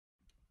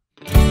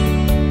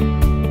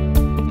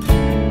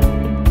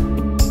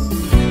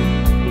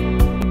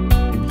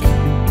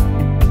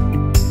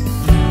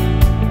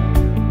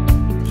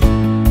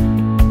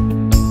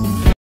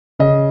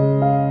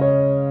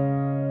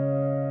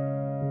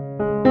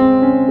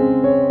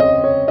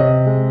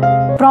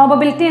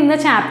Probability എന്ന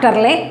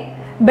ചാപ്റ്ററിലെ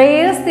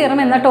bears theorem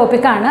എന്ന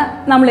ടോപ്പിക്കാണ്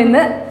നമ്മൾ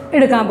ഇന്ന്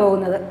എടുക്കാൻ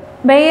പോകുന്നത്.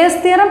 ബെയേഴ്സ്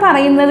തിയറം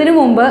പറയുന്നതിന്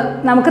മുമ്പ്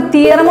നമുക്ക്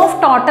തിയറം ഓഫ്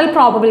ടോട്ടൽ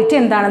പ്രോബബിലിറ്റി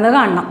എന്താണെന്ന്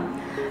കാണണം.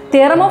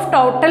 തിയറം ഓഫ്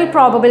ടോട്ടൽ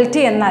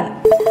പ്രോബബിലിറ്റി എന്നാൽ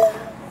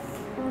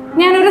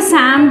ഞാനൊരു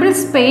സാമ്പിൾ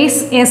സ്പേസ്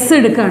എസ്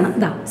എടുക്കുകയാണ്.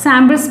 ഇതാ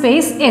സാമ്പിൾ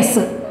സ്പേസ്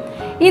എസ്.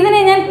 ഇതിനെ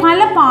ഞാൻ പല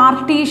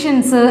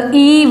പാർട്ടീഷൻസ്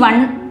E1,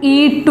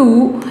 E2,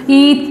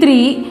 E3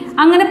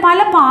 അങ്ങനെ പല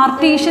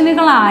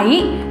പാർട്ടീഷനുകളായി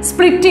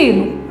സ്പ്ലിറ്റ്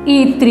ചെയ്യുന്നു.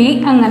 E3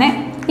 അങ്ങനെ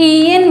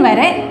En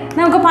വരെ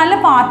നമുക്ക് പല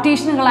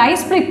പാർട്ടീഷനുകളായി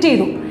സ്പ്ലിറ്റ്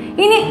ചെയ്തു.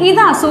 ഇനി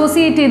ഇത്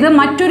അസോസിയേറ്റ് ചെയ്ത്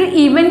മറ്റൊരു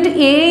ഇവൻറ്റ്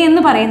എ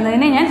എന്ന്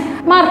പറയുന്നതിനെ ഞാൻ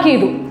മാർക്ക്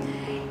ചെയ്തു.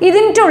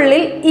 ഇതിൻ്റെ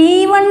ഉള്ളിൽ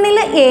E1-ൽ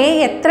എ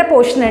എത്ര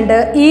പോർഷൻ ഉണ്ട്,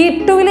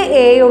 E2-ൽ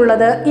എ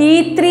ഉള്ളത്,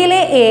 E3-ൽ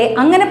എ,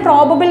 അങ്ങനെ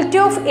പ്രോബബിലിറ്റി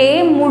ഓഫ് എ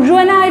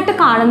മുഴുവനായിട്ട്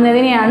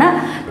കാണുന്നതിനെയാണ്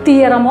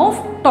തിയറം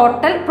ഓഫ്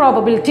ടോട്ടൽ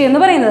പ്രോബബിലിറ്റി എന്ന്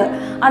പറയുന്നത്.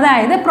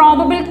 അതായത്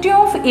probability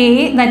of A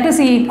that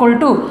is equal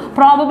to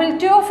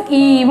probability of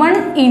E1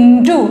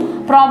 into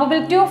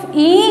probability of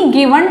E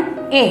given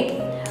A.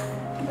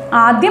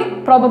 ആദ്യം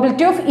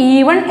പ്രോബബിലിറ്റി ഓഫ്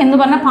E1 എന്ന്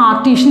പറഞ്ഞ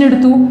പാർട്ടീഷൻ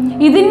എടുത്തു.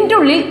 ഇതിൻ്റെ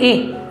ഉള്ളിൽ A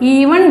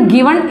E1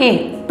 given A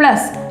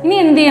plus ഇനി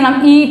എന്ത് ചെയ്യണം,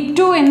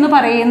 E2 എന്ന്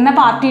പറയുന്ന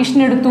പാർട്ടീഷൻ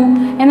എടുത്തു.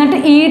 എന്നിട്ട്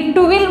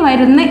E2-ൽ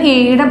വരുന്ന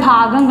എയുടെ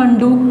ഭാഗം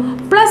കണ്ടു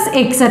plus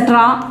etcetera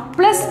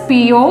plus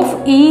P of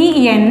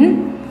En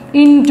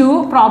into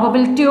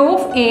probability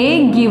of A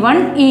given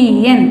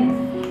En.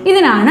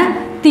 ഇതിനാണ്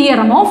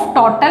തിയറം ഓഫ്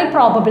ടോട്ടൽ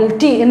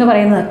പ്രോബബിലിറ്റി എന്ന്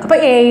പറയുന്നത്. അപ്പോൾ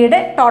എയുടെ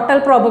ടോട്ടൽ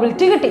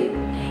പ്രോബബിലിറ്റി കിട്ടി.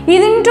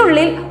 ഇതിൻ്റെ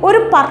ഉള്ളിൽ ഒരു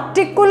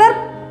പർട്ടിക്കുലർ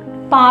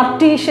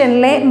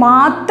പാർട്ടീഷനിലെ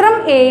മാത്രം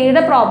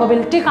എയുടെ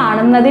പ്രോബബിലിറ്റി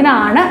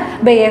കാണുന്നതിനാണ്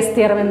ബെയേഴ്സ്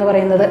തിയറം എന്ന്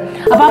പറയുന്നത്.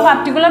 അപ്പോൾ ആ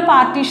പർട്ടിക്കുലർ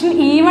പാർട്ടീഷൻ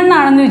E1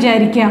 ആണെന്ന്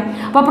വിചാരിക്കുക.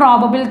 അപ്പോൾ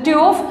probability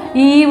of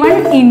E1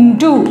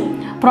 into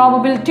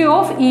probability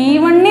of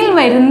E1-ൽ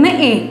വരുന്ന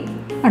എ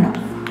ആണോ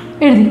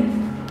എഴുതി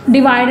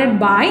divided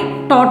by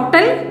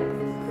total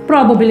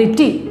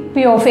probability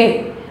P of A.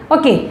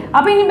 Okay,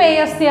 അപ്പോൾ ഇനി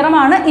ബെയേഴ്സ് തിയറം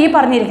ആണ് ഈ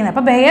പറഞ്ഞിരിക്കുന്നത്.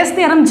 അപ്പോൾ ബെയേഴ്സ്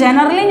തിയറം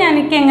ജനറലി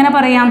എനിക്ക് എങ്ങനെ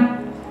പറയാം,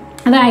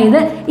 അതായത്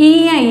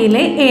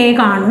EI-ലെ എ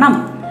കാണണം.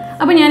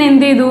 അപ്പോൾ ഞാൻ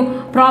എന്ത് ചെയ്തു,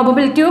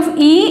 പ്രോബബിലിറ്റി ഓഫ്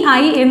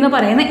EI എന്ന്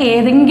പറയുന്ന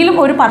ഏതെങ്കിലും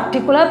ഒരു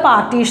പർട്ടിക്കുലർ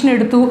പാർട്ടീഷൻ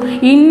എടുത്തു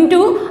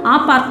ഇൻറ്റു ആ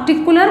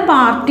പർട്ടിക്കുലർ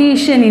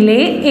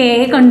പാർട്ടീഷനിലെ എ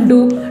കണ്ടു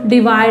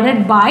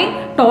divided by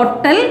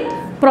total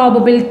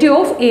probability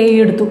of A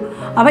എടുത്തു.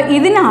 അപ്പോൾ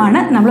ഇതിനാണ്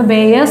നമ്മൾ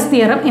ബെയേഴ്സ്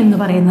തിയറം എന്ന്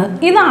പറയുന്നത്.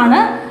 ഇതാണ്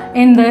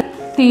എന്ത്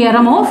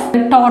theorem of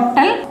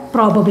total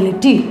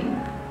probability.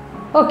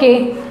 Okay,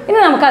 ഇനി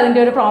നമുക്ക്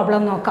അതിൻ്റെ ഒരു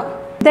പ്രോബ്ലം നോക്കാം.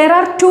 There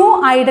are two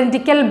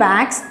identical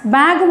bags.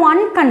 Bag 1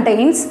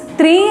 contains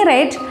 3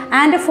 red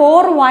and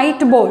 4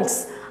 white balls.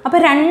 അപ്പോൾ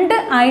രണ്ട്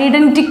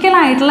ഐഡൻറ്റിക്കൽ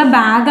ആയിട്ടുള്ള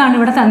ബാഗാണ്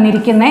ഇവിടെ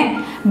തന്നിരിക്കുന്നത്.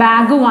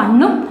 Bag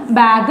 1ഉം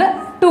bag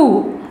 2.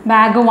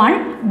 Bag 1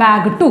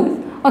 bag 2.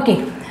 Okay,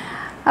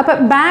 അപ്പോൾ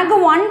bag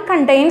 1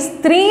 contains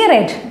 3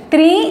 red,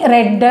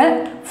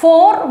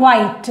 4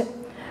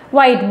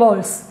 white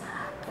balls.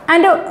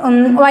 And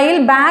while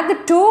bag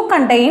 2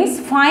 contains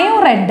 5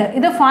 red.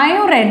 ഇത്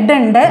 5 red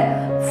ഉണ്ട്,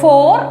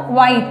 4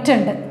 white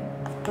ഉണ്ട്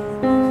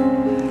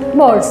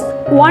balls.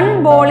 One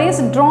ball is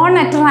drawn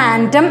at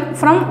random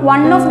from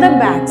one of the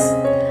bags.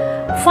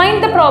 Find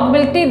the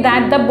probability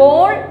that the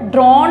ball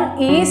drawn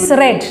is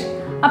red.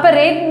 അപ്പോൾ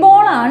red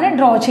ball ആണ്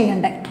draw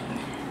ചെയ്യേണ്ടത്.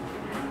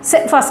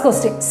 First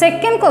question.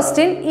 Second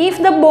question, if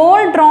the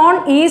ball drawn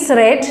is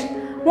red,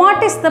 what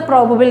is the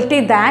probability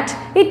that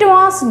it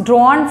was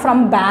drawn from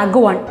bag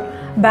 1?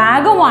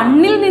 Bag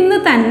 1-ൽ നിന്ന്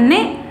തന്നെ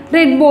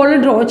red ball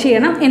draw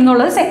ചെയ്യണം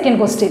എന്നുള്ളത് second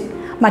question.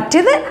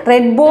 മറ്റേത്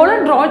red ball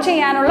draw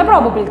ചെയ്യാനുള്ള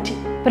probability.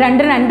 ഇപ്പോൾ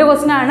രണ്ട്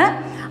question ആണ്.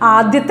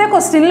 ആദ്യത്തെ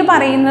ക്വസ്റ്റ്യനിൽ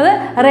പറയുന്നത്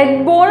റെഡ്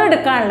ബോൾ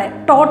എടുക്കാനുള്ള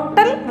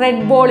ടോട്ടൽ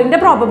റെഡ് ബോളിൻ്റെ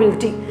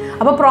പ്രോബബിലിറ്റി.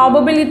 അപ്പോൾ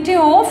പ്രോബബിലിറ്റി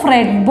ഓഫ്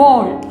റെഡ്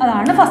ബോൾ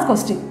അതാണ് ഫസ്റ്റ്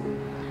ക്വസ്റ്റ്യൻ.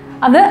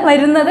 അത്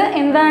വരുന്നത്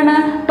എന്താണ്,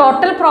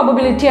 total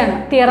പ്രോബബിലിറ്റിയാണ്,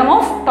 theorem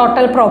of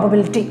total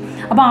probability.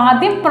 അപ്പോൾ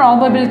ആദ്യം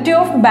പ്രോബബിലിറ്റി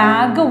ഓഫ്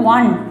ബാഗ്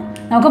 1.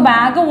 നമുക്ക്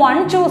ബാഗ്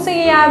 1 ചൂസ്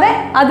ചെയ്യാതെ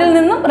അതിൽ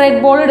നിന്നും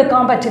റെഡ് ബോൾ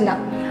എടുക്കാൻ പറ്റില്ല.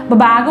 അപ്പോൾ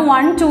ബാഗ്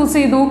 1 ചൂസ്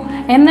ചെയ്തു,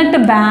 എന്നിട്ട്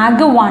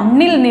ബാഗ്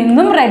 1-ൽ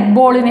നിന്നും റെഡ്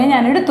ബോളിനെ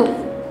ഞാൻ എടുത്തു.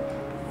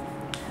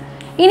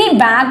 ഇനി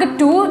ബാഗ്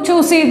 2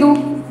 ചൂസ് ചെയ്തു,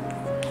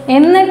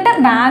 എന്നിട്ട്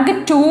ബാഗ്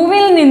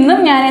 2-ൽ നിന്നും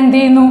ഞാൻ എന്ത്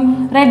ചെയ്യുന്നു,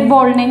 റെഡ്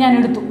ബോളിനെ ഞാൻ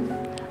എടുത്തു.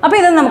 അപ്പോൾ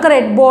ഇത് നമുക്ക്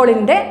റെഡ്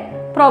ബോളിൻ്റെ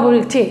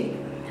പ്രോബബിലിറ്റി.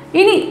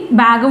 ഇനി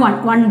ബാഗ്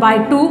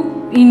 1/2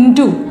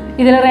 ഇൻറ്റു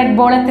ഇതിൽ റെഡ്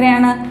ബോൾ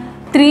എത്രയാണ്,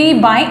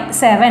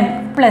 3/7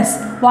 പ്ലസ്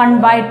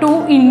 1/2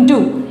 ഇൻറ്റു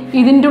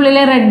ഇതിൻ്റെ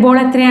ഉള്ളിലെ റെഡ് ബോൾ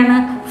എത്രയാണ്,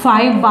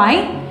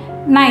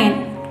 5/9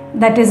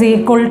 ദാറ്റ് ഈസ്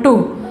ഈക്വൽ ടു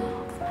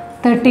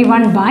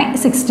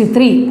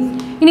 31/63.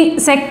 ഇനി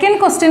സെക്കൻഡ്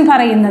ക്വസ്റ്റ്യൻ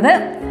പറയുന്നത്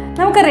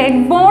നമുക്ക്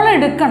റെഡ് ബോൾ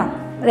എടുക്കണം,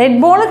 റെഡ്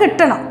ബോൾ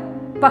കിട്ടണം,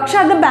 പക്ഷെ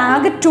അത്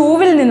ബാഗ്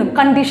 2-ൽ നിന്നും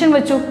കണ്ടീഷൻ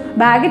വെച്ചു,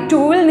 ബാഗ്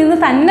 2-ൽ നിന്ന്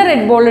തന്നെ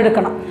റെഡ് ബോൾ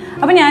എടുക്കണം.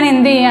 അപ്പോൾ ഞാൻ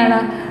എന്ത് ചെയ്യാണ്,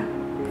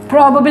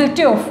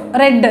 പ്രോബബിലിറ്റി ഓഫ്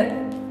റെഡ്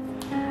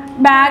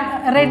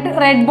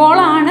ബോൾ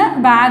ആണ്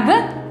ബാഗ്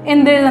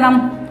എന്ത് എഴുതണം,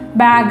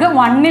 ബാഗ്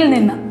 1-ൽ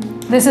നിന്ന്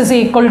ദിസ് ഈസ്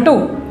ഈക്വൽ ടു,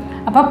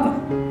 അപ്പോൾ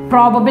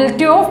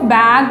probability of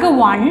bag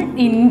 1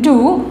 into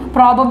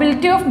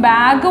probability of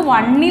bag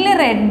 1-ൽ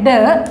red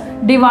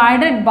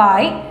divided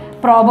by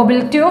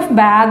probability of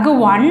bag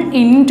 1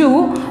 into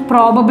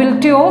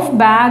probability of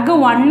bag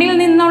 1-ൽ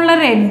നിന്നുള്ള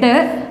red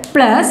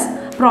plus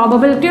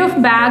probability of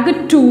bag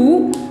 2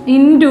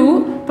 into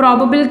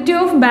probability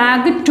of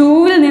bag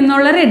 2-ൽ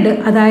നിന്നുള്ള red.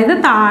 അതായത്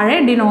താഴെ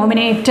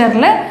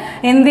ഡിനോമിനേറ്ററിൽ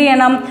എന്ത്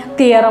ചെയ്യണം?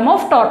 Theorem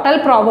of total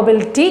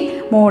probability.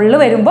 മുകളിൽ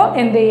വരുമ്പോൾ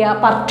എന്ത് ചെയ്യുക?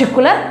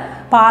 പർട്ടിക്കുലർ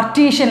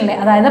പാർട്ടീഷനിൽ,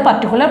 അതായത്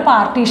പർട്ടിക്കുലർ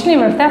പാർട്ടീഷൻ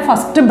ഇവിടുത്തെ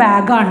ഫസ്റ്റ്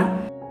ബാഗാണ്.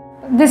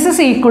 This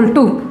is equal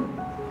to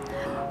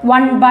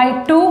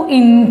 1/2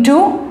 into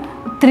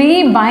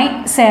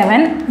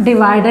 3/7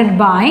 divided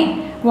by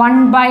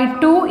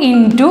 1/2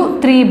 into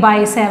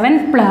 3/7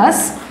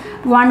 plus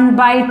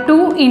 1/2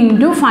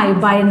 into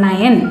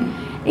 5/9.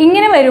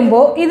 ഇങ്ങനെ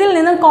വരുമ്പോൾ ഇതിൽ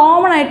നിന്ന്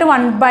കോമൺ ആയിട്ട്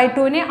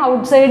 1/2നെ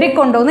ഔട്ട്സൈഡിൽ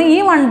കൊണ്ടുവന്ന് ഈ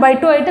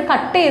 1/2 ആയിട്ട്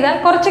കട്ട് ചെയ്താൽ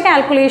കുറച്ച്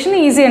കാൽക്കുലേഷൻ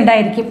ഈസി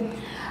ഉണ്ടായിരിക്കും.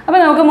 അപ്പോൾ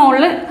നമുക്ക്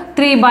മുകളിൽ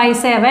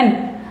 3/7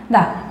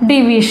 ഇതാ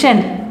ഡിവിഷൻ,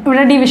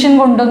 ഇവിടെ ഡിവിഷൻ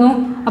കൊണ്ടുവന്നു.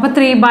 അപ്പോൾ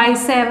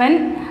 3/7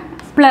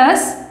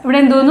 പ്ലസ് ഇവിടെ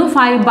എന്ത് വന്നു?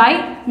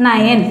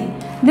 5/9.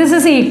 ദിസ്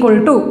ഇസ് ഈക്വൽ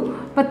ടു,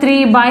 ഇപ്പോൾ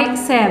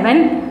 3/7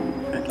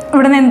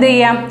 ഇവിടെ നിന്ന് എന്ത്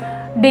ചെയ്യാം?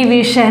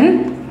 Division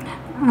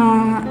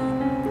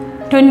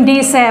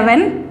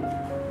 27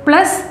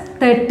 plus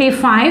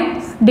 35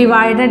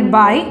 divided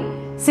by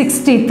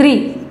 63.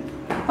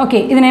 Okay,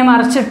 ഇതിനെ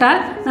മറിച്ചിട്ടാൽ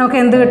നമുക്ക്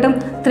എന്ത് കിട്ടും?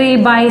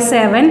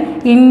 3/7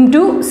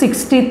 ഇൻറ്റു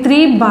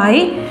 63 ബൈ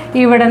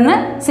ഇവിടെ നിന്ന്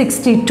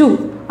 62.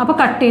 അപ്പോൾ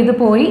കട്ട് ചെയ്ത്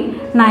പോയി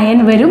 9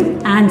 വരും.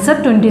 ആൻസർ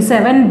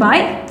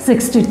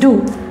 27/62.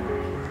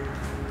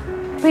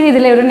 പിന്നെ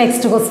ഇതിലെ ഒരു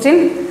next question.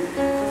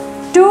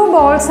 2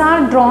 balls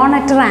are drawn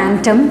at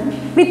random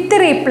with the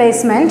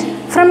replacement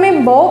from a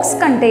box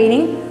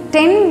containing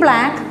 10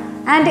 black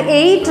and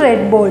 8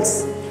 red balls.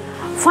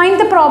 Find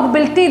the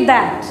probability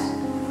that.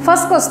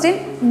 First question,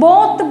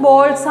 both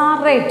balls are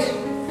red.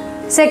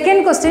 Second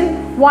question,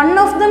 one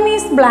of them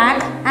is black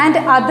and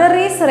other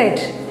is red.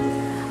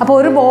 അപ്പോൾ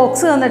ഒരു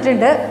box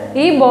തന്നിട്ടുണ്ട്.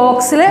 ഈ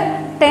ബോക്സിൽ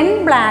 10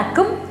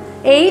 ബ്ലാക്കും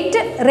 8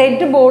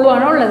 red ബോളും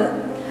ആണ് ഉള്ളത്.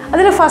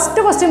 അതിൽ ഫസ്റ്റ്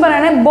ക്വസ്റ്റ്യൻ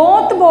പറയുകയാണെങ്കിൽ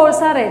ബോത്ത്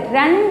ബോൾസ് ആർ റെഡ്.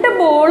 2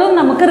 ബോളും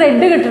നമുക്ക്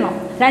റെഡ് കിട്ടണം.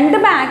 2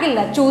 ബാഗില്ല,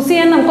 ചൂസ്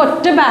ചെയ്യാൻ നമുക്ക്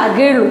ഒറ്റ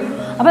ബാഗേ ഉള്ളൂ.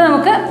 അപ്പോൾ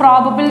നമുക്ക്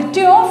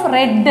പ്രോബബിലിറ്റി ഓഫ്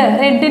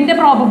റെഡിൻ്റെ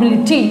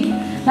പ്രോബബിലിറ്റി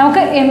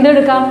നമുക്ക്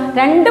എന്തെടുക്കാം?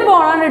 2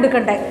 ബോളാണ്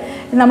എടുക്കട്ടെ.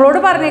 നമ്മളോട്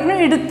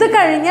പറഞ്ഞേക്കുന്നത് എടുത്തു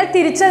കഴിഞ്ഞാൽ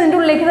തിരിച്ച് അതിൻ്റെ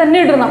ഉള്ളിലേക്ക് തന്നെ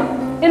ഇടണം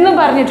എന്നും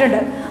പറഞ്ഞിട്ടുണ്ട്.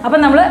 അപ്പോൾ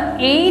നമ്മൾ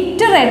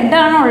 8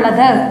 റെഡാണ്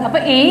ഉള്ളത്.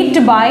 അപ്പോൾ 8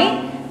 ബൈ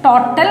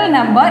ടോട്ടൽ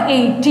നമ്പർ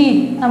 18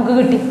 നമുക്ക്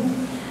കിട്ടി.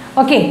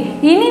 ഓക്കെ,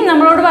 ഇനി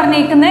നമ്മളോട്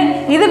പറഞ്ഞേക്കുന്നത്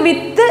ഇത്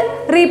വിത്ത്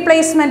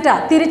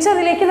റീപ്ലേസ്മെൻറ്റാണ്.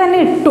 തിരിച്ചതിലേക്ക് തന്നെ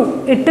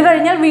ഇട്ട്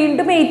കഴിഞ്ഞാൽ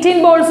വീണ്ടും 18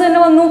 ബോൾസ് തന്നെ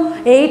വന്നു,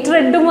 8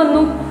 റെഡും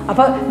വന്നു.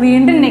 അപ്പോൾ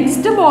വീണ്ടും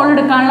നെക്സ്റ്റ് ബോൾ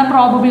എടുക്കാനുള്ള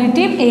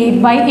പ്രോബബിലിറ്റി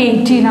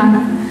 8/18 ആണ്.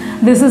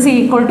 ദിസ് ഇസ്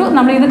ഈക്വൽ ടു,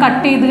 നമ്മളിത്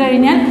കട്ട് ചെയ്ത്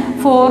കഴിഞ്ഞാൽ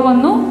 4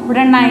 വന്നു,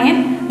 ഇവിടെ 9,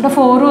 ഇവിടെ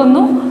 4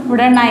 വന്നു,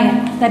 ഇവിടെ 9.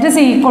 That is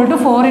equal to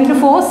 4 ×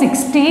 4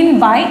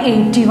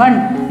 16/81.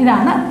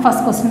 ഇതാണ്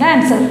ഫസ്റ്റ് ക്വസ്റ്റിൻ്റെ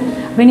ആൻസർ.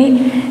 അപ്പോൾ ഇനി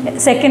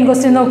സെക്കൻഡ്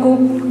ക്വസ്റ്റ്യൻ നോക്കൂ.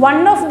 One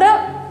of the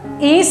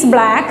is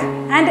black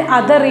and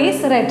other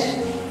is red.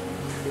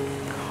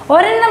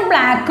 ഒരെണ്ണം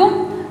ബ്ലാക്കും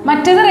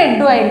മറ്റേത്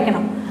റെഡും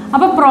ആയിരിക്കണം.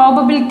 അപ്പോൾ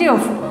probability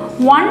of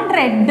 1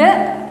 red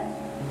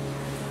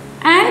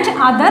and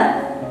other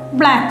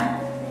black.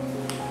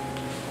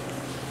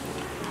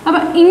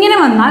 അപ്പോൾ ഇങ്ങനെ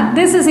വന്നാൽ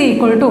ദിസ് ഇസ്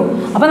ഈക്വൽ ടു,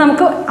 അപ്പോൾ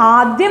നമുക്ക്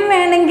ആദ്യം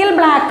വേണമെങ്കിൽ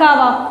ബ്ലാക്ക്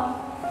ആവാം.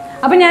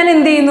 അപ്പോൾ ഞാൻ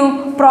എന്ത് ചെയ്യുന്നു?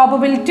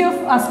 പ്രോബബിലിറ്റി ഓഫ്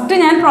ഫസ്റ്റ്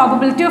ഞാൻ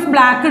പ്രോബബിലിറ്റി ഓഫ്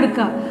ബ്ലാക്ക്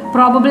എടുക്കുക.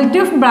 പ്രോബബിലിറ്റി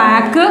ഓഫ്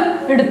ബ്ലാക്ക്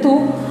എടുത്തു.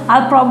 ആ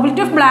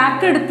പ്രോബബിലിറ്റി ഓഫ്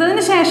ബ്ലാക്ക്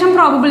എടുത്തതിന് ശേഷം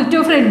പ്രോബബിലിറ്റി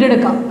ഓഫ് റെഡ്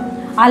എടുക്കാം.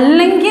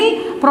 അല്ലെങ്കിൽ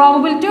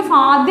പ്രോബബിലിറ്റി ഓഫ്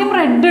ആദ്യം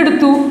റെഡ്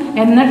എടുത്തു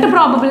എന്നിട്ട്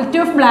പ്രോബബിലിറ്റി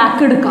ഓഫ്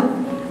ബ്ലാക്ക് എടുക്കാം.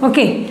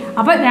 ഓക്കെ,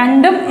 അപ്പോൾ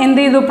രണ്ടും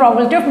എന്ത് ചെയ്തു?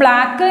 പ്രോബബിലിറ്റി ഓഫ്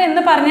ബ്ലാക്ക്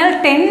എന്ന് പറഞ്ഞാൽ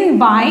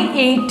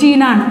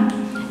 10/18 ആണ്.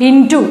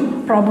 ഇൻറ്റു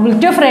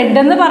പ്രോബബിലിറ്റി ഓഫ് റെഡ്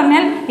എന്ന്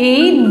പറഞ്ഞാൽ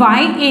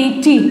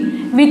 8/18.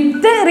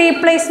 വിത്ത്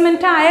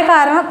റീപ്ലേസ്മെൻറ്റ് ആയ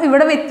കാരണം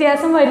ഇവിടെ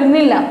വ്യത്യാസം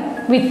വരുന്നില്ല.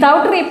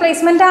 വിത്തൗട്ട്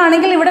റീപ്ലേസ്മെൻറ്റ്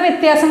ആണെങ്കിൽ ഇവിടെ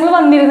വ്യത്യാസങ്ങൾ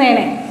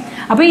വന്നിരുന്നേനെ.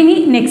 അപ്പോൾ ഇനി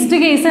നെക്സ്റ്റ്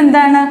കേസ്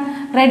എന്താണ്?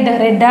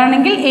 റെഡ്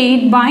ആണെങ്കിൽ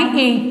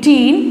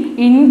 8/18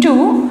 ഇൻറ്റു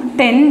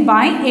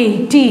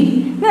 10/18.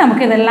 ഇനി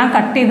നമുക്കിതെല്ലാം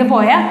കട്ട് ചെയ്ത്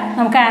പോയാൽ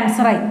നമുക്ക്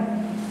ആൻസറായി.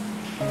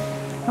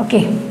 ഓക്കെ,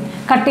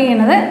 കട്ട്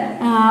ചെയ്യണത്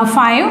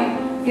 5,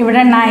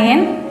 ഇവിടെ 9,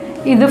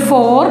 ഇത്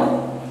 4,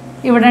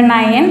 ഇവിടെ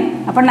 9.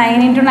 അപ്പോൾ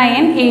 9 ×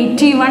 9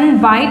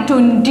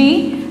 81/20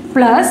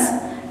 പ്ലസ്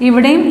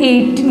ഇവിടെയും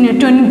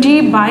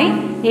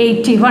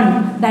 20/81.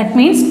 ദാറ്റ്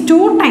മീൻസ്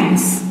 2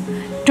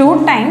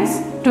 times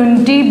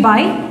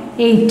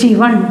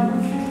 20/81,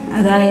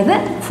 അതായത്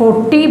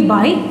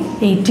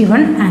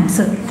 40/81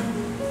 ആൻസർ.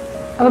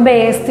 അപ്പോൾ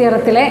base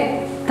തിയറത്തിലെ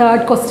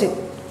third question,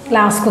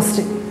 last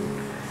question.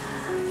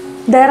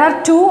 There are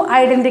 2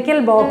 identical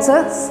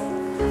boxes.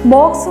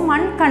 Box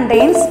 1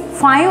 contains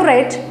 5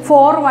 red,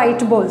 4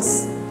 white balls,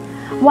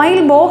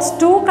 while box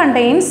 2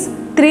 contains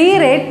 3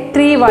 red,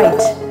 3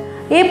 white.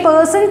 A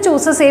person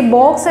chooses a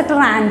box at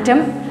random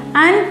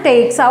and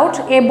takes out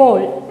a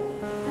ball.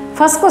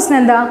 First question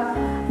എന്താ?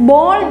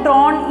 Ball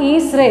drawn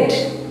is red.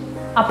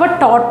 അപ്പോൾ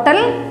total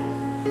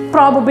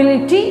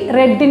probability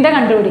റെഡിൻ്റെ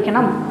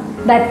കണ്ടുപിടിക്കണം.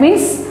 That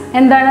means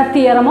എന്താണ്?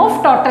 Theorem of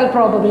total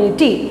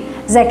probability.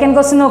 Second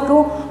question നോക്കൂ.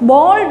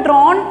 Ball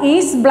drone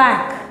is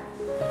black.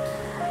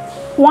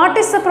 What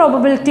is the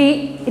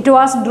probability it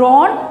was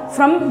drawn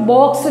from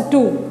box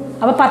 2?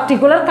 അപ്പോൾ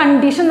particular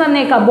condition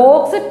തന്നേക്കാം.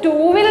 Box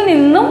 2-ൽ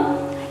നിന്നും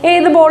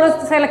ഏത് ball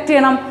select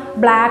ചെയ്യണം?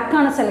 Black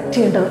ആണ് സെലക്ട്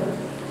ചെയ്യേണ്ടത്.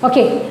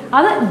 ഓക്കെ,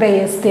 അത്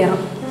ബേസ്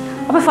തിയറം.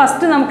 അപ്പോൾ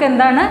ഫസ്റ്റ് നമുക്ക്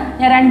എന്താണ്,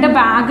 ഞാൻ 2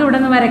 ബാഗ് ഇവിടെ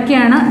നിന്ന്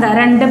വരയ്ക്കുകയാണ്.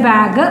 2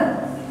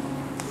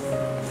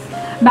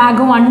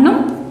 ബാഗ് 1ഉം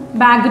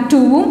ബാഗ്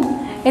 2ഉം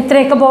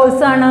എത്രയൊക്കെ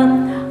ബോൾസ് ആണ്?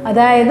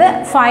 അതായത്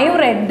 5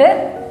 red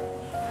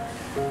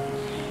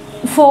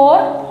 4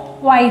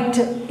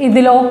 white.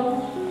 ഇതിലോ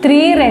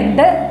 3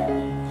 red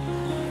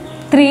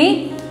 3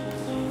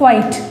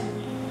 white.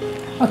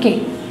 Okay,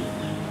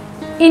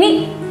 ഇനി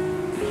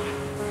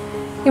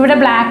ഇവിടെ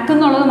ബ്ലാക്ക്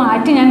എന്നുള്ളത്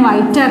മാറ്റി ഞാൻ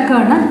വൈറ്റ്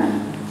ആക്കുകയാണ്.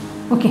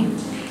 ഓക്കെ,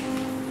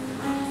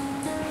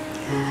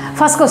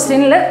 ഫസ്റ്റ്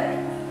ക്വസ്റ്റ്യനിൽ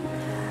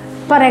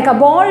പറയാം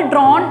ബോൾ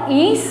ഡ്രോൺ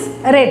ഈസ്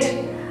റെഡ്.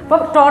 അപ്പോൾ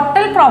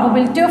ടോട്ടൽ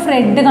പ്രോബബിലിറ്റി ഓഫ്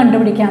റെഡ്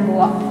കണ്ടുപിടിക്കാൻ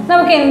പോവാം.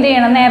 നമുക്ക് എന്ത്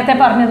ചെയ്യണം? നേരത്തെ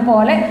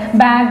പറഞ്ഞതുപോലെ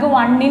ബാഗ്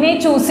 1നെ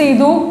ചൂസ്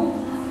ചെയ്തു,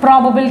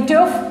 പ്രോബബിലിറ്റി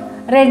ഓഫ്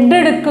റെഡ്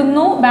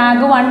എടുക്കുന്നു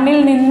ബാഗ് 1-ൽ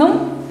നിന്നും,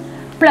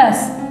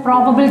 plus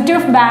probability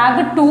of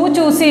bag 2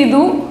 choose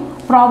ചെയ്തു,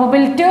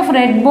 പ്രോബബിലിറ്റി ഓഫ്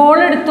റെഡ് ബോൾ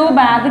എടുത്തു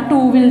ബാഗ്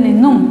 2-ൽ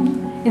നിന്നും.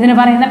 ഇതിന്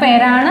പറയുന്ന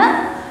പേരാണ്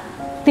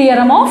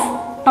തിയറം ഓഫ്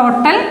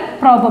ടോട്ടൽ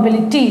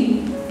പ്രോബബിലിറ്റി.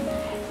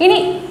 ഇനി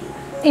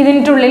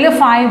ഇതിൻ്റെ ഉള്ളിൽ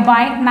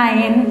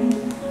 5/9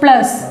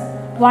 പ്ലസ്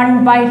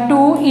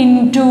 1/2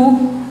 ഇൻറ്റു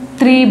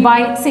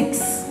 3/6.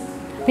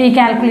 അപ്പോൾ ഈ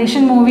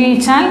കാൽക്കുലേഷൻ മൂവ്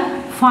ചെയ്യിച്ചാൽ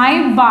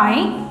 5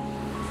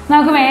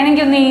 നമുക്ക്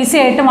വേണമെങ്കിൽ ഒന്ന് ഈസി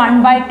ആയിട്ട്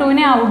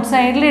 1/2നെ ഔട്ട്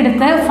സൈഡിൽ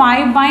എടുത്ത്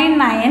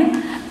 5/9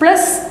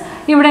 പ്ലസ്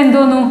ഇവിടെ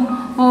എന്തോന്നു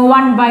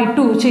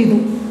 1/2 ചെയ്തു,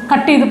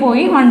 കട്ട് ചെയ്ത്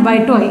പോയി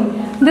 1/2 ആയി.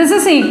 This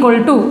is equal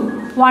to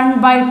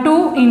 1/2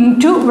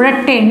 into ഇവിടെ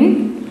 10,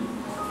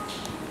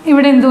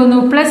 ഇവിടെ എന്തോന്നു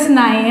പ്ലസ്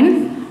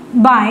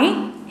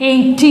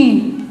 9/18.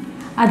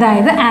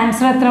 അതായത്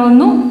ആൻസർ എത്ര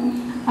വന്നു?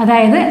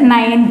 അതായത്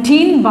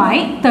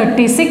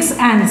 19/36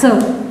 ആൻസർ.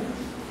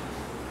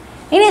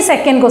 ഇനി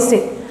second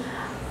question,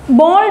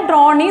 ball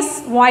drawn is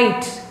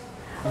white.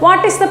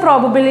 What is the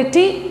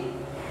probability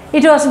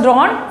it was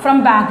drawn from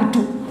bag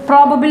 2?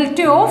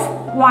 Probability of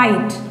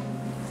white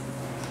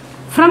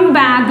from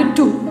bag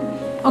 2.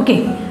 Okay,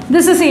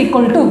 this is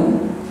equal to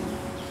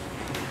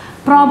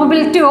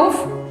probability of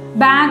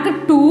bag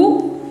 2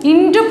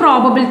 into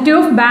probability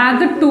of bag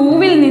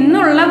 2-ൽ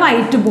നിന്നുള്ള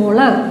white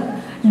ball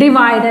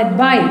divided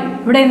by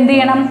ഇവിടെ എന്ത്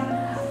ചെയ്യണം?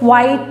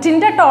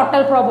 വൈറ്റിൻ്റെ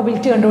total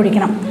probability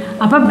കണ്ടുപിടിക്കണം.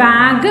 അപ്പോൾ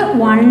bag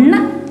 1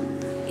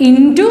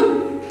 into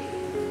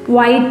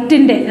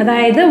വൈറ്റിൻ്റെ,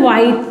 അതായത്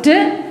white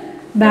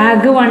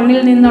bag 1-ൽ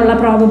നിന്നുള്ള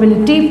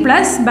probability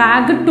plus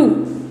bag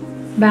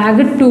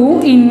 2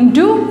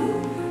 into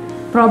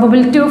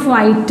probability of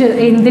white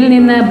എന്തിൽ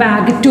നിന്ന്?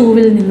 ബാഗ്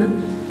 2-ൽ നിന്ന്.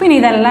 പിന്നെ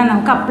ഇതെല്ലാം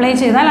നമുക്ക് അപ്ലൈ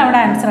ചെയ്താൽ അവിടെ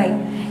ആൻസറായി.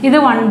 ഇത്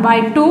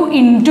 1/2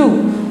 ഇൻറ്റു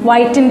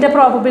വൈറ്റിൻ്റെ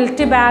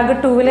പ്രോബബിലിറ്റി ബാഗ്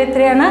 2-ൽ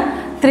എത്രയാണ്?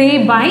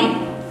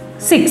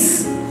 3/6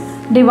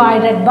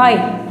 ഡിവൈഡഡ് ബൈ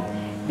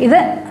ഇത്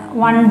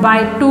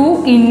 1/2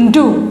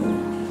 ഇൻറ്റു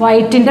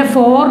വൈറ്റിൻ്റെ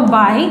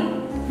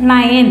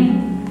 4/9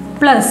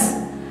 പ്ലസ്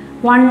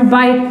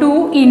 1/2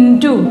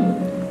 ഇൻറ്റു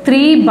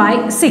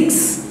 3/6.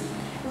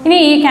 ഇനി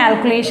ഈ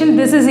calculation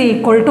this is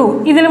equal to,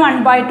 ഇതിൽ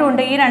 1/2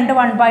 ഉണ്ട്, ഈ 2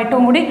 1/2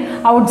 കൂടി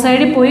ഔട്ട്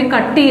സൈഡിൽ പോയി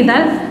കട്ട്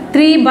ചെയ്താൽ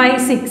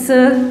 3/6,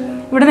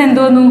 ഇവിടെ നിന്ന്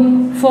എന്ത് വന്നു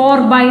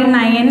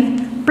 4/9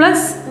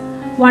 പ്ലസ്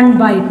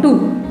 1/2.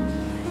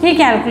 ഈ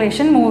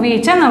കാൽക്കുലേഷൻ മൂവ്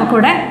ചെയ്യിച്ചാൽ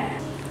നമുക്കിവിടെ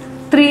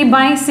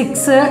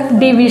 3/6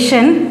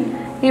 ഡിവിഷൻ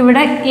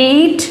ഇവിടെ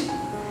 8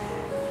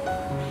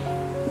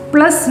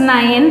 പ്ലസ്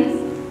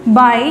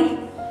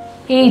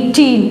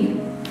 9/18,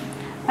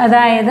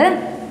 അതായത്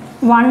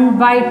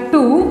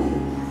 1/2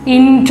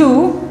 ഇൻറ്റു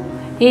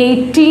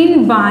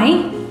 18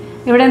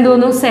 ഇവിടെ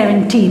എന്തോന്നു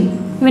 17.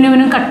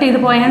 ഇവനും കട്ട് ചെയ്ത്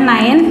പോയാൽ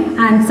 9,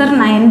 ആൻസർ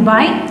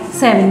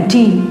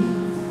 9/17.